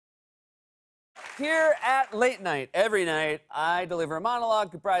Here at Late Night, every night, I deliver a monologue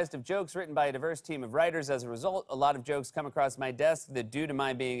comprised of jokes written by a diverse team of writers. As a result, a lot of jokes come across my desk that, due to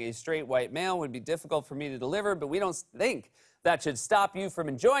my being a straight white male, would be difficult for me to deliver, but we don't think that should stop you from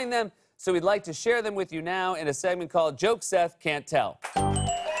enjoying them, so we'd like to share them with you now in a segment called Jokes Seth Can't Tell. Hey,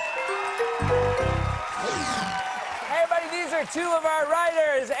 everybody, these are two of our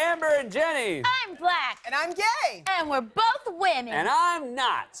writers, Amber and Jenny. I'm black. And I'm gay. And we're both women. And I'm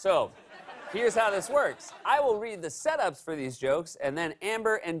not. So, here's how this works. I will read the setups for these jokes, and then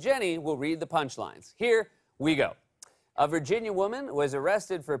Amber and Jenny will read the punchlines. Here we go. A Virginia woman was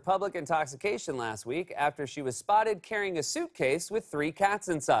arrested for public intoxication last week after she was spotted carrying a suitcase with 3 cats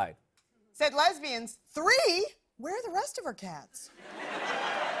inside. Said lesbians, 3? Where are the rest of her cats?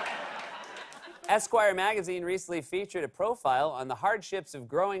 Esquire magazine recently featured a profile on the hardships of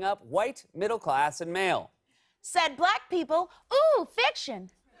growing up white, middle class, and male. Said black people, ooh,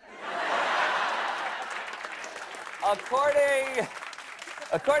 fiction.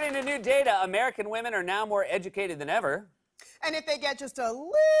 According to new data, American women are now more educated than ever. And if they get just a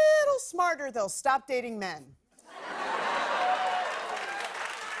little smarter, they'll stop dating men.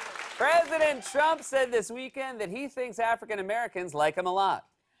 President Trump said this weekend that he thinks African Americans like him a lot.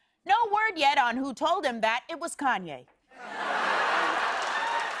 No word yet on who told him that. It was Kanye.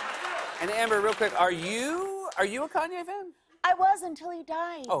 And Amber, real quick, are you a Kanye fan? I was until he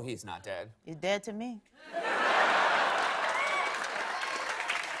died. Oh, he's not dead. He's dead to me.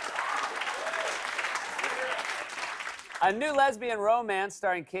 A new lesbian romance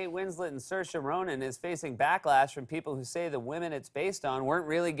starring Kate Winslet and Saoirse Ronan is facing backlash from people who say the women it's based on weren't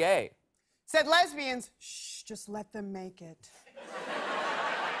really gay. Said lesbians, shh, just let them make it.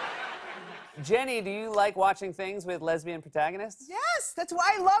 Jenny, do you like watching things with lesbian protagonists? Yes, that's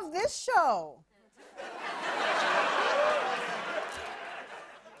why I love this show.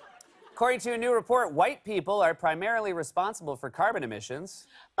 According to a new report, white people are primarily responsible for carbon emissions.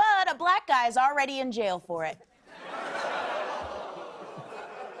 But a black guy's already in jail for it.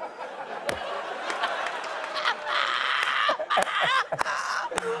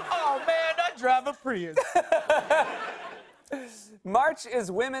 Oh, man, I drive a Prius. March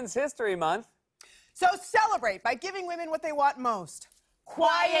is Women's History Month. So celebrate by giving women what they want most.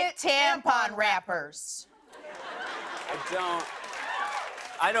 Quiet tampon wrappers.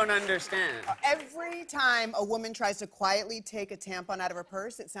 I don't understand. Every time a woman tries to quietly take a tampon out of her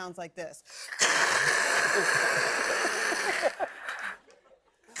purse, it sounds like this.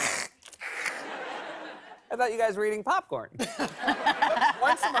 I thought you guys were eating popcorn.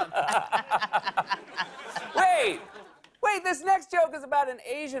 Once a month. Wait, this next joke is about an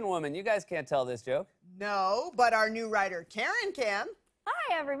Asian woman. You guys can't tell this joke. No, but our new writer, Karen, can.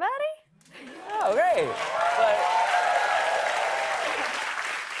 Hi, everybody. Oh, great. But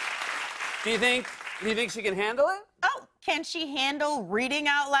do you think she can handle it? Oh, can she handle reading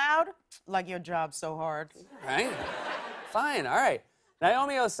out loud? Like your job's so hard. Right. Fine, all right.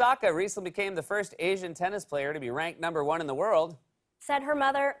 Naomi Osaka recently became the first Asian tennis player to be ranked #1 in the world. Said her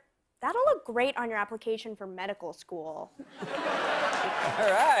mother, "That'll look great on your application for medical school."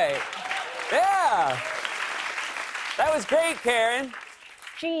 All right. Yeah. That was great, Karen.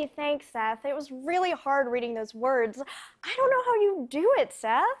 Gee, thanks, Seth. It was really hard reading those words. I don't know how you do it,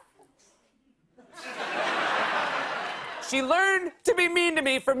 Seth. She learned to be mean to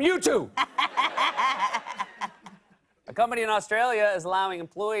me from you two. A company in Australia is allowing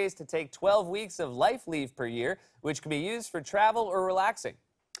employees to take 12 weeks of life leave per year, which can be used for travel or relaxing.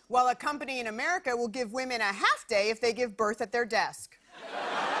 While a company in America will give women a half day if they give birth at their desk.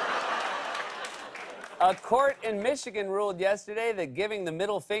 A court in Michigan ruled yesterday that giving the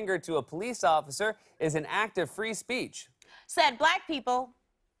middle finger to a police officer is an act of free speech. Said black people,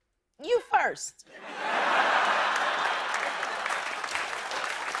 you first.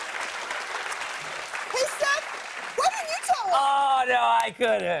 Hey, Seth, why didn't you tell us? Oh, no, I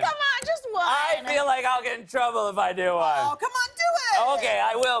couldn't. Come on, just one. I feel like I'll get in trouble if I do one. Oh, come on, do it. Okay,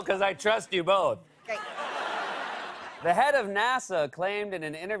 I will, because I trust you both. Okay. The head of NASA claimed in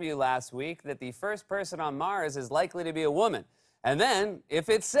an interview last week that the first person on Mars is likely to be a woman. And then, if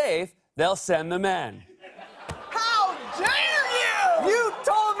it's safe, they'll send the men. How dare you! You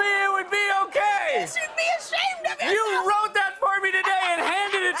told me it would be okay! You should be ashamed of yourself. You wrote that for me today and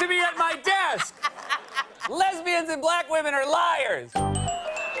handed it to me at my desk! Lesbians and black women are liars!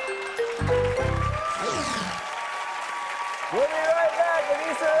 We'll be right back with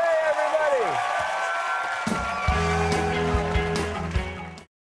these